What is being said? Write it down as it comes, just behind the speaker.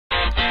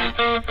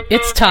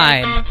It's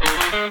time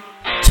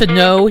to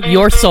know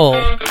your soul.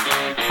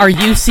 Are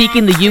you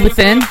seeking the you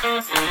within?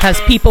 Has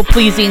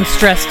people-pleasing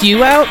stressed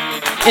you out?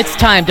 It's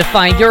time to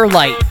find your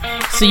light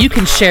so you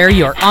can share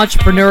your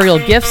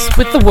entrepreneurial gifts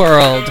with the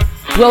world.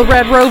 We'll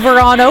Red Rover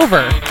on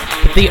over,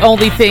 but the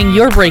only thing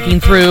you're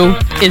breaking through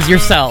is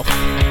yourself.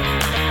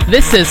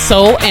 This is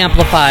Soul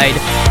Amplified.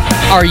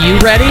 Are you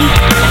ready?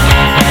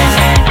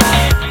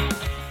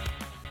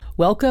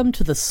 Welcome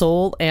to the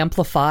Soul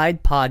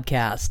Amplified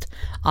podcast.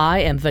 I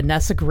am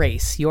Vanessa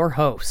Grace, your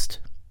host,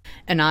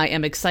 and I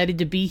am excited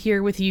to be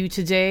here with you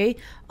today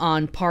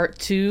on part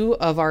 2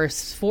 of our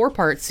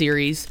 4-part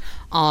series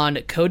on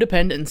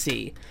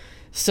codependency.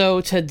 So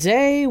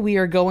today we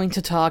are going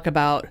to talk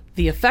about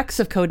the effects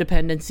of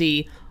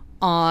codependency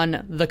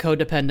on the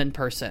codependent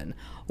person.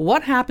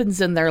 What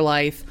happens in their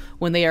life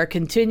when they are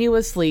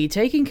continuously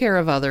taking care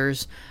of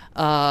others,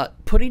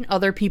 putting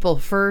other people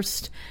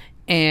first,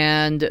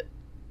 and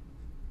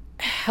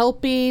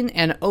helping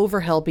and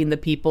over-helping the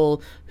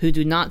people who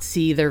do not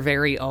see their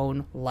very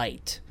own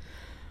light.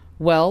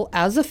 Well,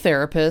 as a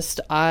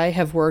therapist, I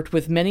have worked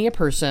with many a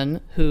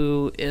person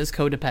who is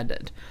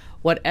codependent.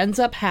 What ends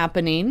up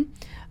happening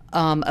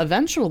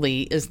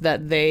eventually is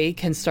that they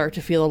can start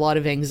to feel a lot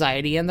of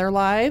anxiety in their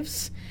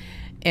lives,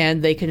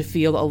 and they can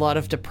feel a lot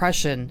of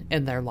depression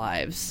in their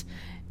lives.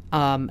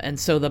 And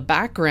so the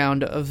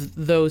background of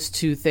those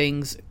two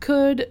things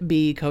could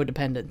be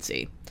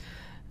codependency.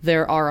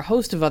 There are a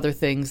host of other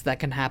things that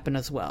can happen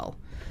as well.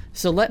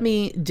 So let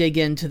me dig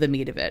into the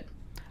meat of it.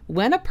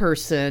 When a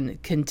person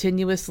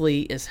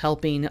continuously is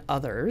helping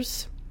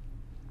others,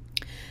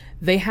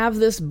 they have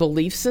this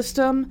belief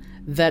system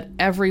that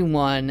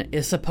everyone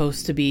is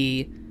supposed to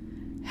be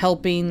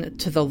helping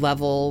to the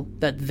level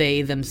that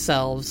they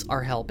themselves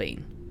are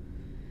helping.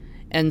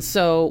 And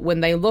so when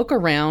they look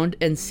around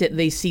and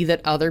they see that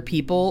other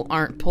people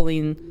aren't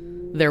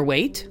pulling their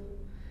weight,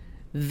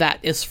 that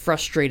is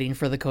frustrating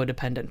for the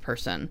codependent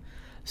person.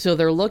 So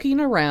they're looking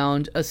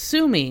around,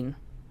 assuming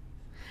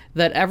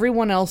that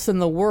everyone else in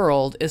the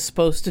world is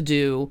supposed to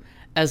do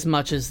as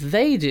much as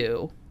they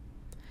do.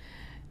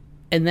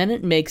 And then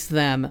it makes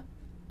them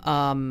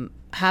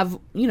have,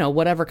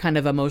 whatever kind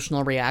of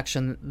emotional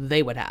reaction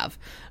they would have,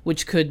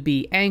 which could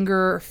be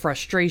anger,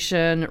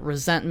 frustration,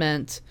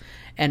 resentment.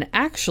 And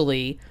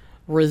actually,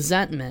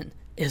 resentment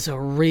is a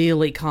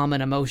really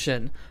common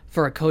emotion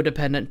for a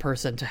codependent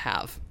person to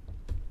have.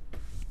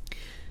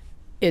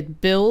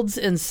 It builds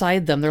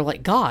inside them. They're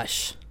like,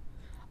 gosh,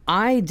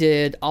 I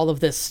did all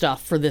of this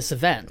stuff for this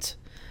event,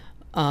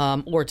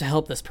 or to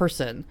help this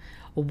person.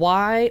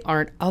 Why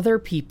aren't other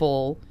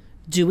people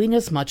doing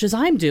as much as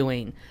I'm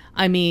doing?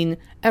 I mean,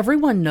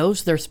 everyone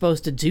knows they're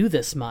supposed to do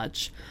this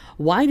much.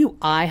 Why do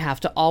I have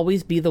to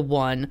always be the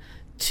one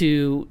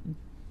to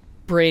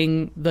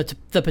bring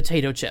the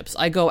potato chips?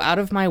 I go out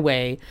of my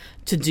way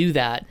to do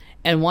that.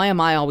 And why am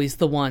I always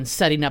the one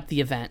setting up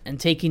the event and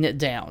taking it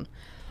down?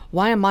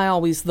 Why am I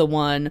always the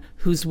one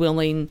who's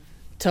willing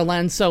to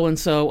lend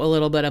so-and-so a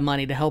little bit of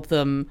money to help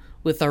them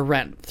with their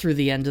rent through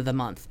the end of the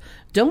month?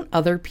 Don't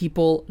other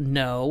people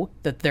know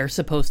that they're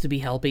supposed to be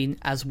helping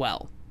as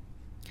well?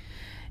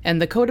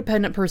 And the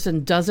codependent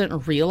person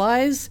doesn't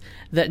realize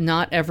that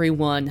not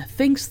everyone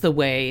thinks the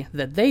way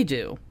that they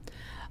do.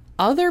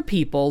 Other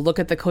people look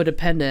at the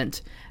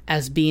codependent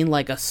as being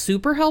like a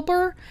super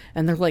helper,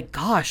 and they're like,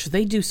 gosh,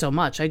 they do so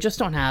much. I just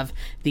don't have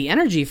the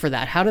energy for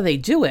that. How do they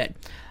do it?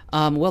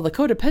 Well, the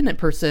codependent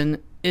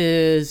person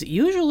is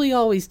usually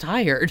always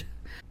tired.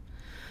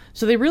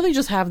 So they really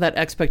just have that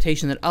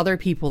expectation that other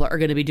people are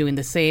going to be doing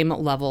the same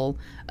level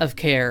of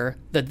care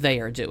that they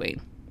are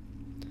doing.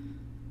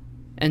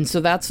 And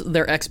so that's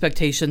their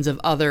expectations of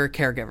other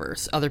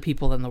caregivers, other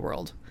people in the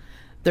world.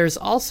 There's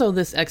also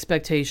this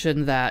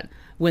expectation that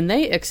when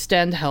they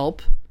extend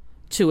help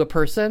to a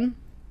person,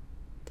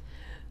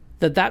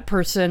 that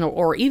person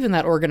or even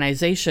that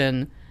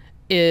organization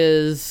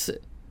is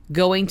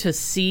going to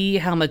see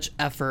how much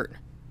effort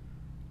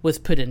was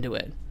put into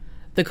it.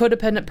 The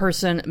codependent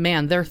person,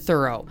 man, they're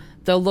thorough.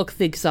 They'll look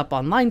things up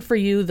online for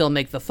you. They'll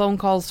make the phone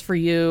calls for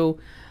you.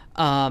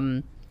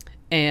 And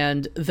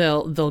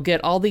they'll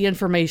get all the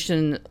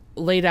information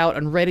laid out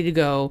and ready to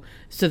go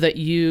so that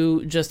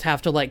you just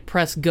have to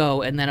press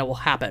go and then it will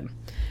happen.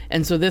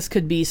 And so this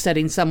could be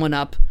setting someone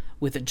up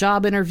with a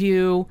job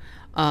interview.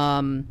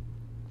 And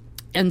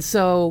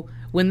so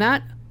when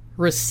that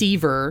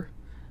receiver,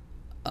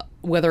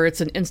 whether it's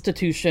an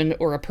institution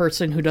or a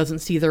person who doesn't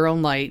see their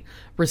own light,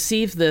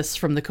 receives this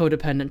from the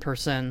codependent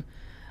person,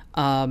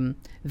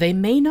 they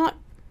may not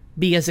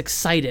be as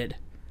excited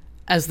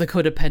as the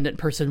codependent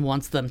person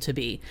wants them to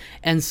be.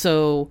 And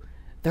so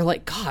they're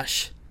like,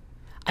 gosh,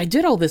 I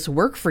did all this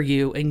work for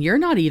you and you're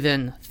not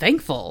even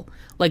thankful.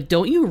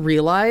 Don't you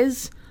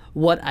realize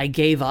what I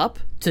gave up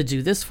to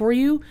do this for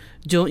you?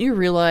 Don't you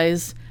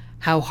realize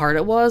how hard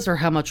it was or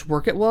how much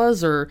work it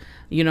was, or,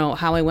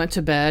 how I went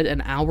to bed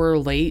an hour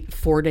late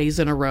 4 days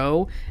in a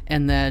row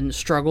and then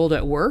struggled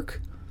at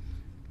work?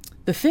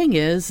 The thing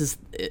is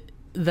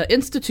the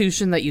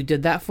institution that you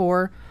did that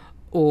for,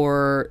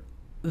 or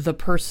the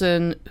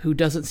person who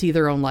doesn't see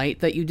their own light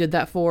that you did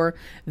that for,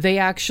 they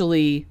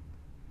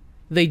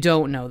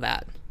don't know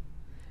that.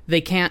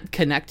 They can't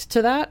connect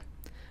to that.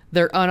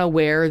 They're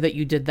unaware that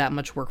you did that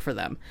much work for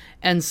them.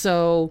 And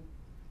so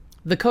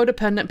the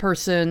codependent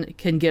person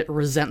can get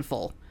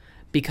resentful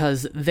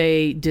because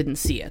they didn't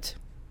see it,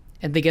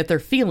 and they get their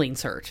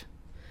feelings hurt.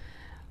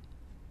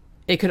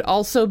 It could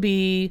also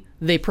be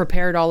they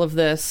prepared all of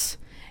this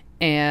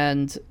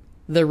and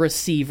the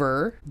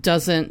receiver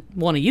doesn't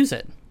want to use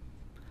it.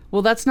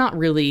 Well, that's not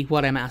really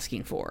what I'm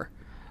asking for.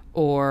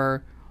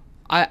 Or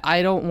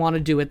I don't want to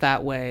do it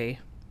that way.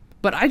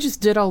 But I just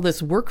did all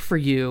this work for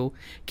you.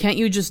 Can't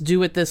you just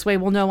do it this way?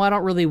 Well, no, I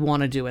don't really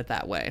want to do it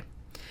that way.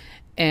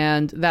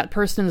 And that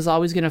person is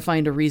always going to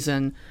find a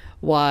reason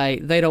why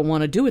they don't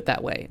want to do it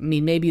that way. I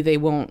mean, maybe they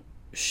won't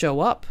show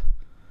up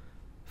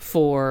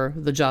for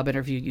the job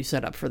interview you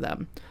set up for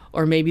them.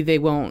 Or maybe they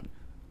won't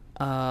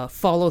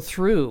follow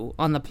through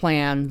on the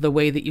plan the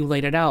way that you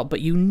laid it out.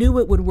 But you knew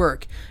it would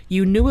work.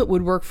 You knew it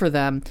would work for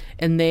them,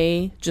 and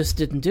they just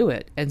didn't do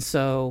it. And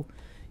so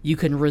you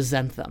can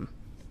resent them.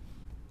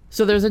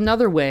 So there's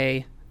another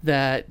way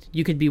that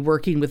you could be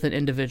working with an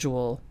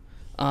individual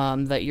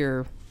that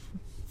you're,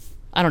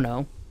 I don't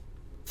know,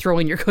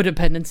 throwing your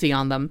codependency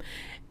on them.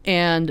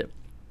 And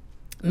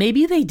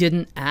maybe they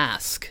didn't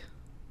ask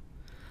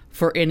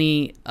for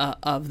any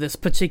of this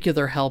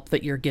particular help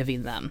that you're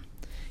giving them.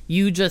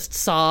 You just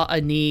saw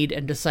a need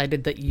and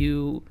decided that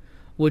you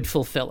would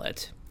fulfill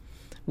it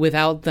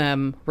without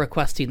them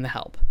requesting the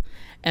help.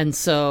 And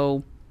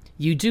so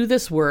you do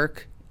this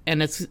work,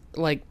 and it's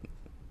like,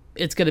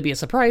 it's going to be a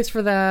surprise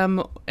for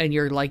them, and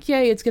you're like,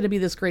 yay, it's going to be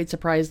this great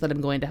surprise that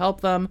I'm going to help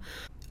them.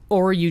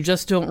 Or you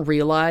just don't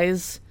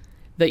realize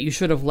that you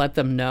should have let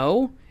them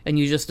know, and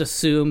you just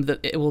assume that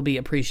it will be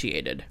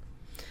appreciated.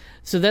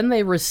 So then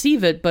they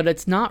receive it, but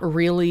it's not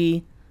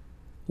really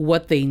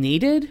what they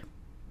needed.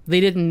 They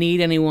didn't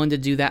need anyone to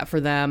do that for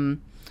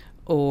them,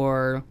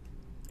 or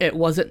it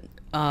wasn't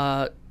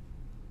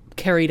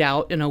carried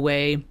out in a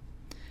way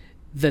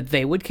that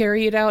they would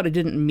carry it out. It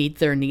didn't meet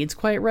their needs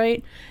quite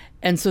right.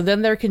 And so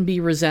then there can be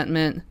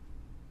resentment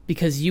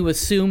because you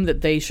assume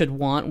that they should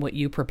want what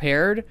you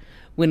prepared,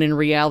 when in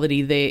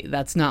reality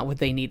that's not what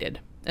they needed.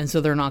 And so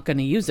they're not going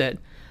to use it.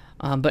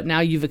 But now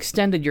you've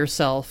extended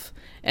yourself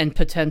and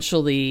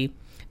potentially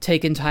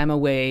taken time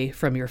away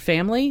from your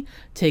family,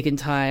 taken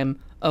time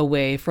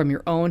away from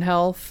your own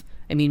health.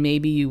 I mean,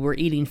 maybe you were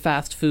eating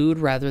fast food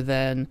rather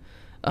than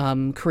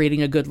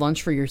creating a good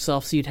lunch for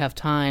yourself so you'd have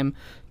time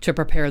to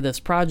prepare this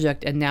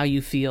project, and now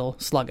you feel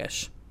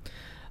sluggish.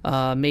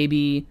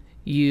 Maybe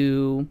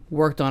you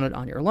worked on it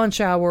on your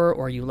lunch hour,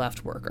 or you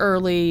left work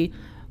early.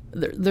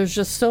 There's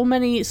just so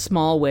many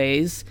small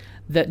ways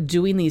that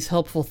doing these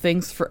helpful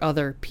things for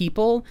other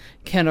people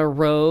can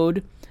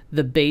erode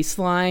the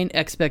baseline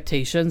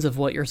expectations of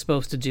what you're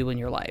supposed to do in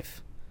your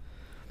life.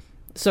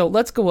 So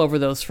let's go over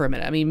those for a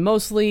minute. I mean,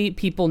 mostly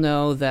people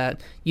know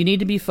that you need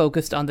to be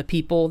focused on the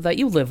people that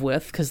you live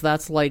with, because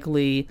that's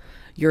likely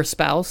your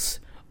spouse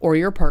or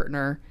your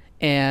partner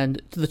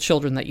and the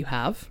children that you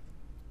have.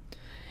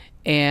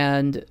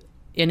 And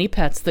any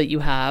pets that you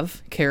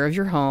have, care of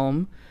your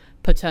home.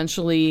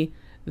 Potentially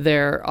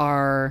there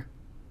are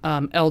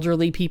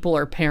elderly people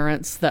or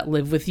parents that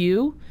live with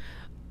you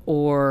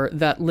or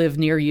that live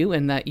near you,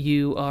 and that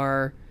you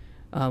are,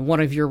 one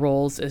of your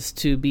roles is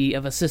to be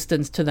of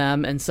assistance to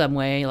them in some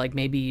way. Like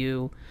maybe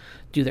you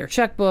do their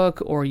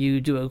checkbook, or you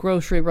do a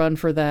grocery run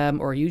for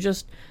them, or you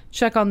just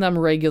check on them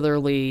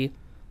regularly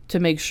to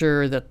make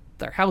sure that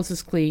their house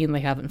is clean, they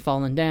haven't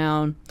fallen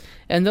down.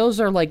 And those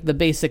are like the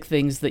basic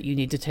things that you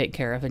need to take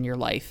care of in your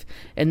life.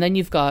 And then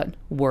you've got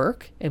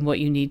work and what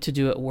you need to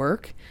do at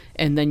work.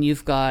 And then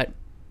you've got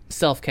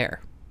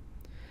self-care.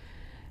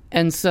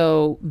 And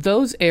so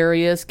those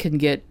areas can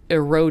get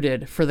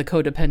eroded for the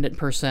codependent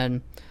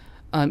person.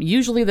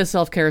 Usually the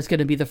self-care is going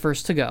to be the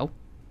first to go.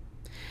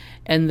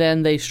 And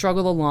then they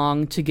struggle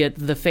along to get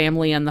the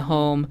family and the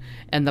home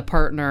and the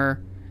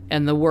partner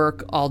and the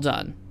work all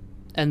done.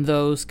 And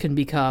those can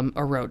become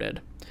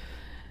eroded.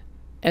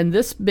 And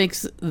this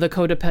makes the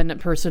codependent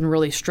person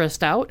really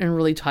stressed out and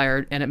really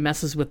tired, and it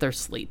messes with their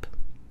sleep.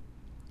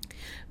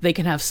 They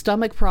can have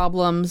stomach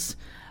problems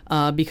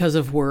because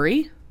of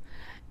worry,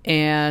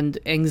 and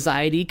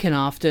anxiety can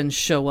often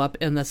show up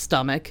in the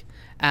stomach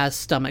as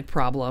stomach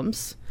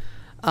problems.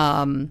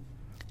 And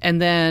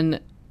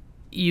then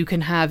you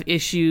can have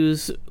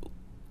issues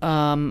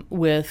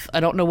with, I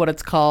don't know what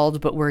it's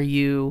called, but where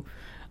you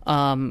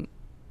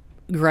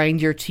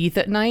grind your teeth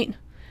at night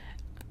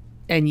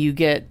and you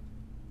get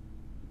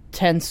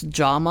tense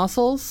jaw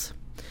muscles.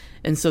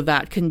 And so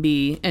that can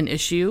be an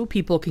issue.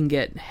 People can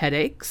get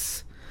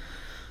headaches.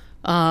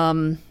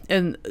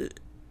 And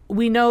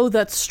we know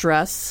that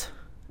stress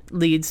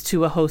leads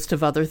to a host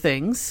of other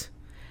things.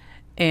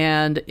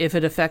 And if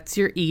it affects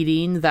your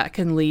eating, that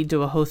can lead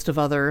to a host of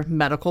other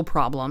medical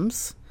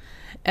problems.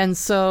 And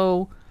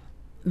so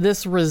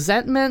this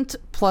resentment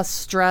plus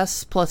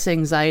stress plus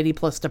anxiety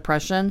plus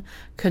depression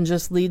can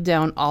just lead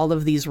down all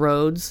of these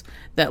roads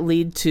that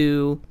lead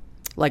to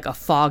like a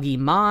foggy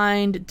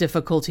mind,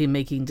 difficulty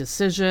making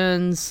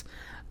decisions,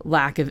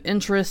 lack of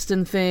interest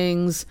in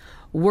things,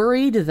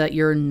 worried that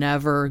you're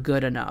never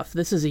good enough.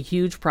 This is a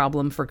huge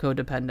problem for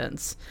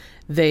codependents.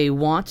 They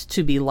want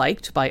to be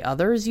liked by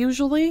others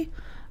usually.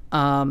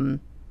 And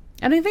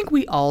I think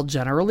we all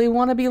generally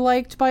want to be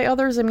liked by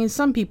others. I mean,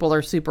 some people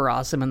are super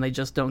awesome and they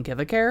just don't give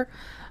a care.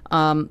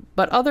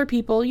 But other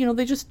people,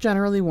 they just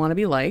generally want to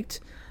be liked,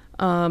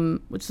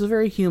 which is a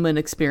very human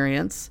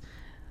experience.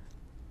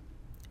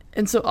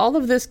 And so all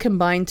of this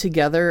combined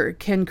together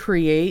can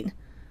create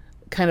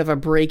kind of a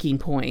breaking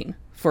point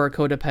for a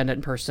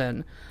codependent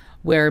person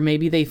where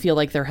maybe they feel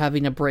like they're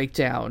having a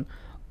breakdown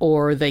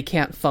or they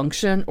can't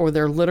function or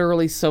they're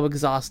literally so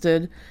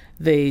exhausted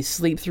they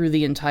sleep through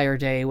the entire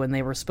day when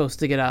they were supposed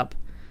to get up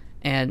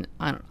and,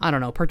 I don't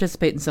know,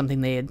 participate in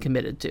something they had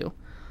committed to.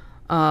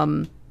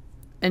 And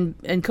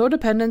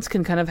codependents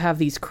can kind of have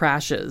these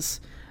crashes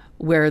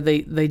where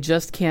they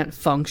just can't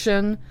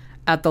function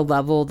at the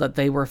level that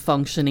they were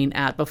functioning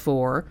at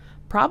before,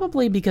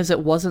 probably because it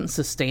wasn't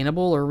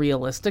sustainable or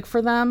realistic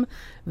for them.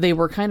 They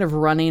were kind of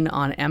running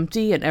on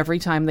empty, and every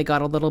time they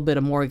got a little bit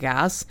of more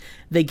gas,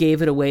 they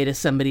gave it away to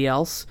somebody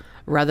else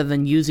rather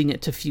than using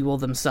it to fuel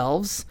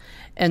themselves.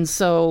 And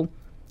so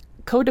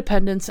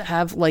codependents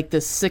have like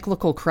this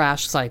cyclical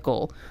crash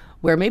cycle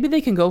where maybe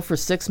they can go for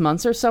 6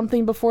 months or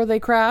something before they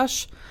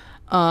crash.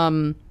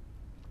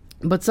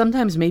 But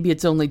sometimes maybe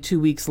it's only 2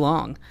 weeks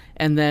long,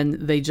 and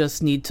then they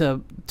just need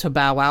to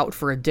bow out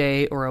for a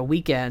day or a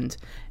weekend,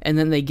 and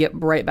then they get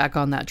right back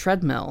on that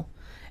treadmill.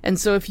 And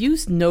so if you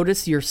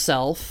notice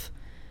yourself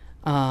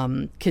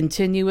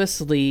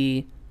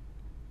continuously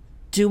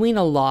doing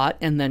a lot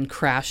and then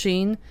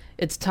crashing,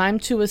 it's time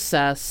to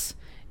assess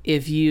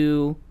if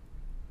you're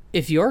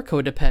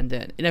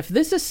codependent. And if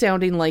this is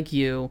sounding like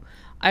you,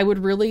 I would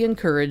really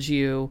encourage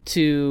you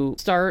to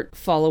start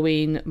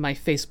following my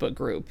Facebook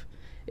group.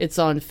 It's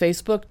on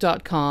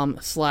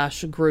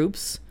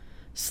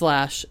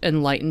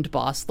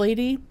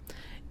facebook.com/groups/enlightened-boss-lady.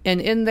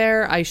 And in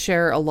there, I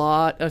share a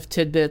lot of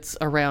tidbits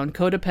around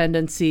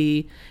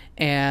codependency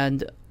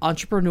and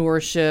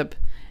entrepreneurship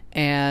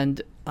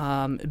and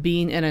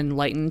being an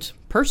enlightened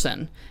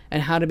person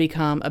and how to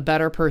become a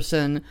better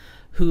person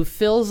who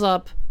fills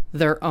up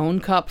their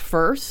own cup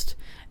first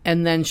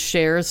and then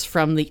shares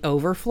from the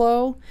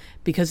overflow.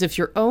 Because if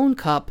your own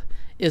cup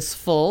is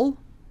full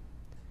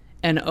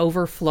and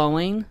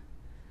overflowing,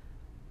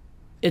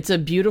 it's a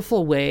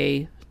beautiful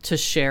way to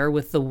share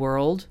with the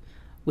world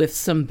with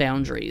some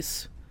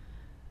boundaries.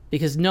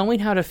 Because knowing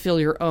how to fill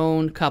your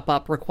own cup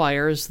up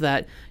requires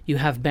that you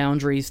have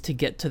boundaries to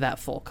get to that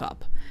full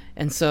cup.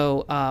 And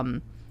so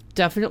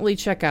definitely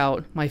check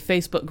out my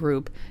Facebook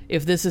group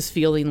if this is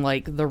feeling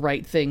like the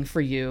right thing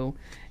for you.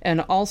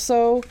 And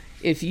also,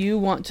 if you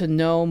want to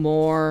know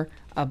more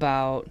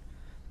about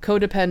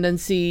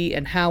codependency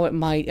and how it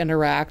might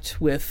interact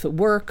with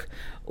work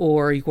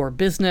or your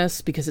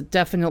business, because it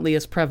definitely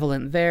is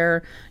prevalent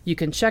there, you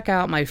can check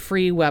out my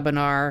free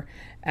webinar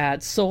at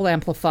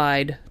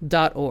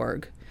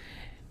soulamplified.org.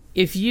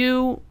 If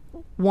you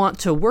want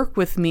to work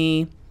with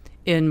me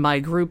in my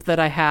group that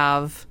I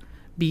have,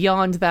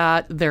 beyond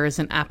that, there is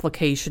an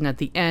application at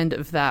the end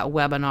of that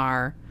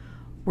webinar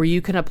where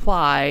you can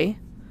apply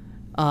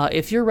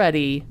if you're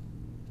ready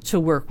to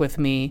work with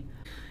me.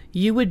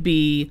 You would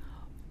be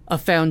a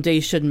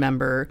foundation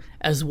member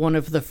as one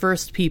of the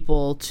first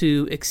people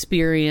to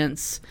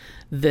experience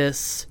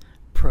this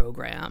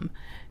program.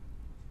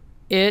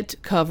 It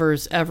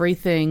covers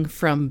everything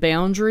from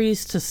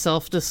boundaries to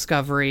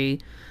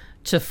self-discovery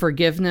to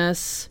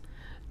forgiveness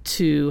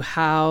to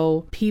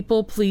how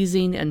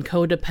people-pleasing and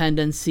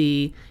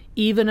codependency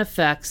even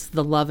affects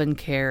the love and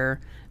care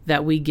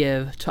that we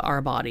give to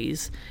our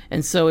bodies.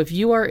 And so if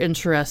you are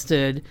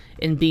interested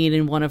in being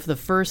in one of the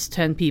first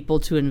 10 people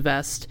to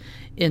invest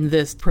in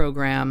this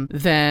program,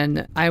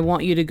 then I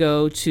want you to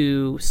go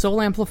to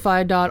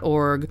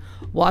soulamplified.org,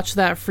 watch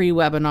that free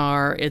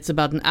webinar. It's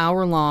about an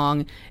hour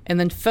long, and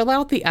then fill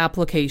out the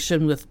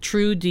application with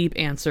true deep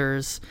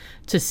answers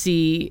to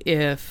see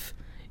if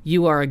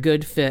you are a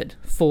good fit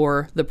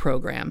for the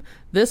program.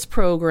 This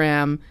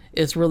program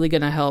is really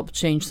going to help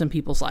change some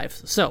people's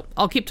lives. So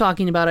I'll keep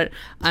talking about it.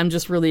 I'm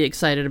just really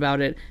excited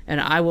about it. And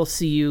I will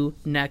see you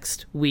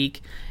next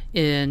week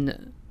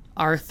in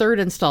our third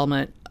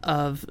installment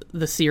of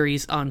the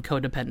series on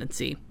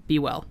codependency. Be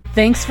well.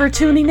 Thanks for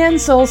tuning in,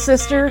 Soul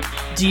Sister.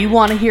 Do you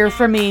want to hear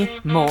from me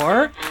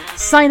more?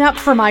 Sign up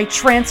for my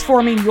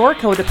Transforming Your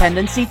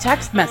Codependency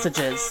text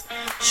messages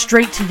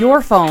straight to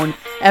your phone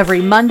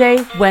every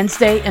Monday,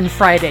 Wednesday, and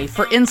Friday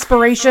for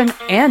inspiration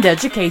and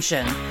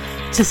education.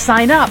 To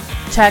sign up,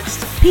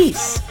 text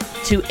PEACE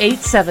to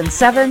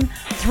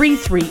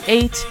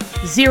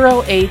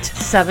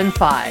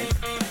 877-338-0875.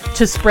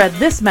 To spread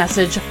this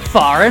message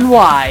far and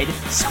wide,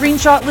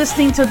 screenshot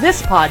listening to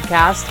this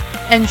podcast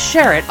and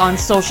share it on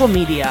social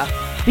media.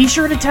 Be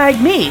sure to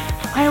tag me.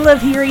 I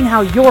love hearing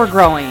how you're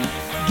growing.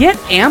 Get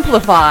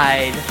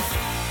amplified.